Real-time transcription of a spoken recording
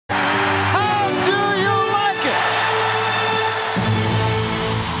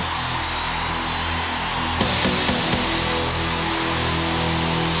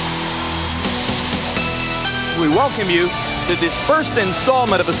welcome you to this first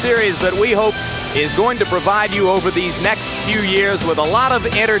installment of a series that we hope is going to provide you over these next few years with a lot of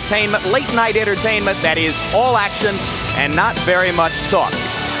entertainment, late-night entertainment that is all action and not very much talk.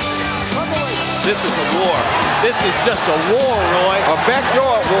 This is a war. This is just a war, Roy. A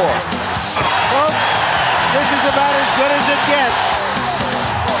backyard war. Folks, this is about as good as it gets.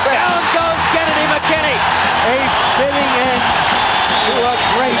 Down goes Kennedy McKinney. A fitting end to a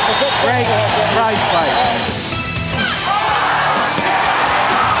great prize fight.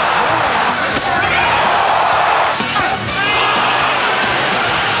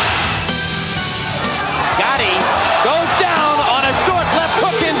 Gotti goes down on a short left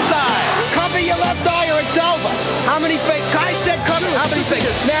hook inside. Cover your left eye or it's over. How many fake? Kai said cover. How many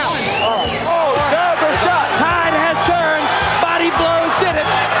fingers? Now. Oh, Salver shot. Tide has turned. Body blows did it.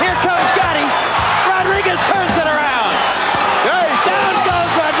 Here comes Gotti. Rodriguez turns it around. Down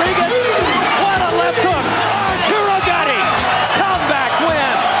goes Rodriguez. What a left hook. Arturo Gotti. Comeback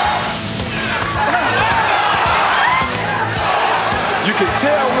win. You can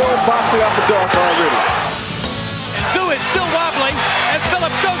tell we're on boxing after dark already. And Zoo is still wobbling as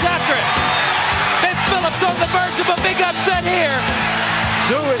Phillips goes after it. Vince Phillips on the verge of a big upset here.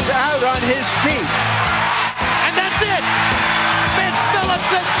 Zoo is out on his feet. And that's it. Vince Phillips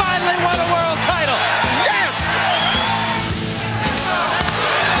has finally won a world title. Yes!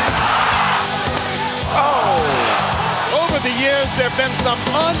 Oh! Over the years, there have been some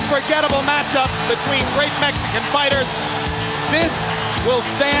unforgettable matchups between great Mexican fighters. This will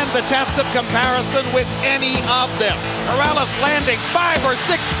stand the test of comparison with any of them. Morales landing 5 or 6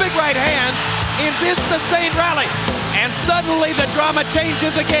 big right hands in this sustained rally. And suddenly the drama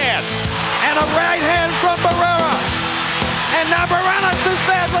changes again. And a right hand from Barrera. And now Morales is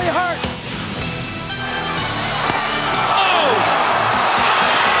badly hurt. Oh!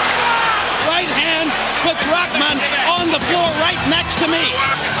 Right hand puts Rockman on the floor right next to me.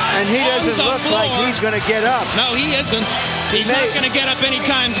 And he doesn't look like he's going to get up. No, he isn't. He's not going to get up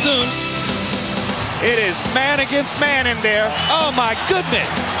anytime soon. It is man against man in there. Oh, my goodness.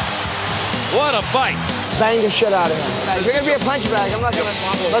 What a fight. Bang the shit out of him. If you're going to be a punch bag, I'm not going to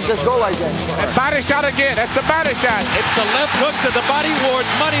let this go like that. And body shot again. That's the body shot. It's the left hook to the body, Ward's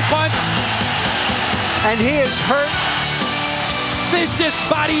money punch. And he is hurt. Vicious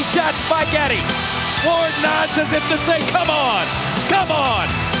body shots by Gotti. Ward nods as if to say, come on, come on.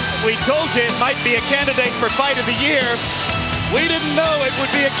 We told you it might be a candidate for fight of the year. We didn't know it would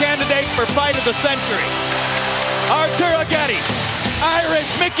be a candidate for fight of the century. Arturo Gotti,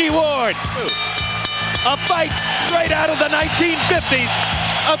 Irish Mickey Ward. A fight straight out of the 1950s.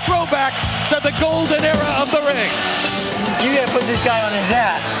 A throwback to the golden era of the ring. You got to put this guy on his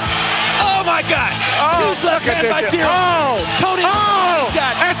ass. Oh my God! Oh, Huge left hand by Tiro. Oh! Tony. Oh!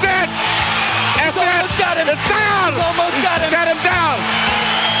 Got it. That's it! That's He's it! almost got him. It's down! He's almost got him. Got him down!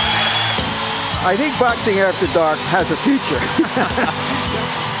 I think boxing after dark has a future.